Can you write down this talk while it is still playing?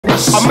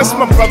I miss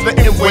my brother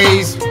in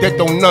ways that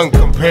don't none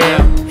compare.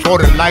 For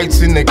the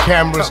lights and the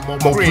cameras,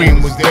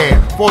 Mopreme was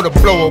there. For the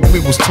blow up, we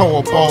was tore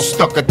up, all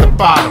stuck at the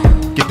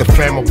bottom. Get the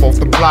fam up off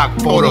the block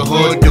for the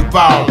hood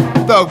devour.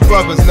 Thug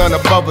brothers, none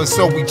above us,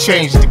 so we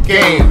changed the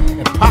game.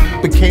 And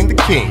Pop became the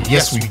king,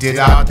 yes we did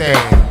our thing.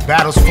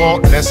 Battles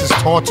fought, lessons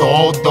taught to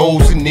all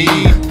those in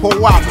need. Pour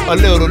out a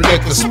little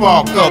liquor,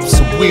 spark up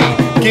some weed.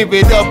 Give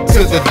it up to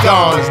the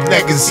Don, his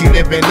legacy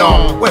living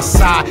on.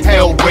 Westside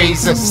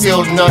Hellraiser,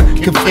 still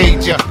none can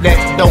fade ya.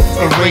 Let no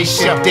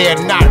erase ya,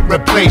 dare not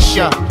replace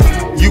ya.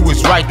 You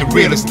was right, the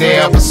realest they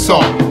ever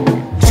saw.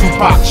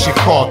 Tupac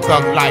Shakur,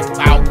 thug life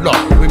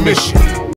outlaw, we miss you.